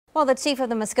Well, the chief of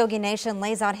the Muscogee Nation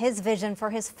lays out his vision for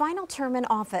his final term in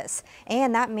office,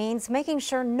 and that means making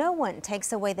sure no one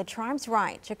takes away the tribe's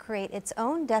right to create its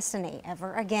own destiny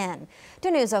ever again.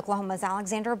 2 News Oklahoma's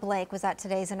Alexandra Blake was at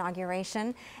today's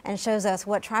inauguration and shows us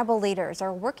what tribal leaders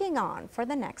are working on for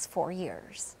the next 4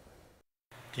 years.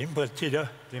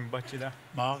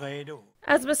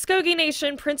 As Muscogee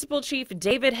Nation Principal Chief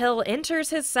David Hill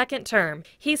enters his 2nd term,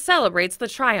 he celebrates the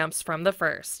triumphs from the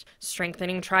first,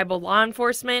 strengthening tribal law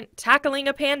enforcement, tackling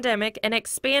a pandemic, and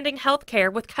expanding health care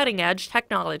with cutting-edge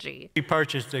technology. We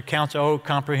purchased the Council Oak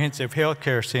Comprehensive Health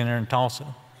Care Center in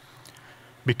Tulsa,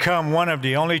 become one of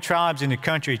the only tribes in the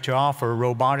country to offer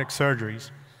robotic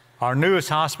surgeries. Our newest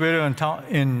hospital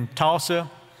in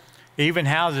Tulsa even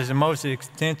houses the most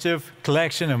extensive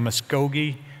collection of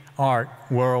Muscogee art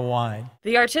worldwide.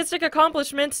 The artistic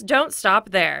accomplishments don't stop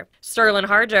there. Sterling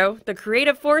Harjo, the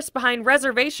creative force behind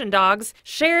Reservation Dogs,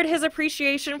 shared his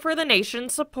appreciation for the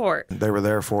nation's support. They were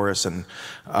there for us and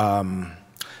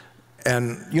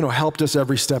helped us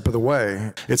every step of the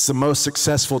way. It's the most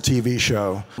successful TV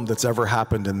show that's ever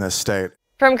happened in this state.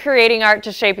 From creating art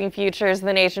to shaping futures,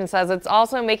 the nation says it's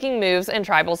also making moves in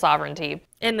tribal sovereignty.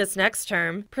 In this next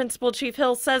term, Principal Chief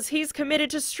Hill says he's committed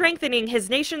to strengthening his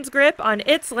nation's grip on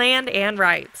its land and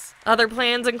rights. Other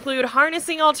plans include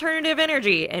harnessing alternative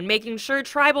energy and making sure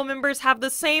tribal members have the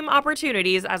same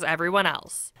opportunities as everyone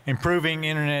else. Improving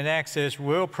internet access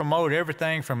will promote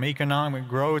everything from economic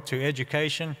growth to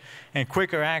education and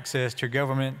quicker access to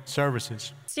government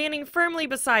services. Standing firmly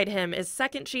beside him is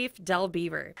 2nd Chief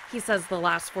Beaver. He says the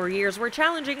last 4 years were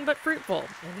challenging but fruitful,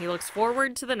 and he looks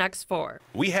forward to the next 4.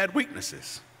 We had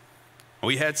weaknesses.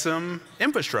 We had some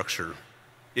infrastructure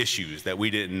issues that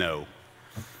we didn't know,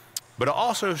 but it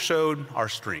also showed our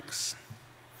strengths.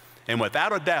 And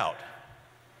without a doubt,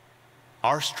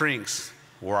 our strengths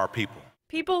were our people.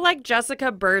 People like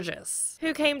Jessica Burgess,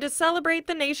 who came to celebrate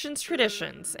the nation's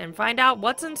traditions and find out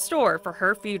what's in store for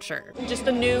her future. Just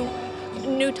a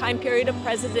new time period of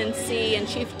presidency and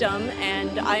chiefdom,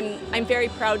 and I'm very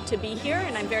proud to be here,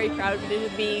 and I'm very proud to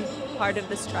be part of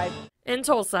this tribe. In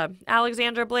Tulsa,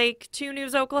 Alexandra Blake, 2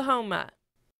 News Oklahoma.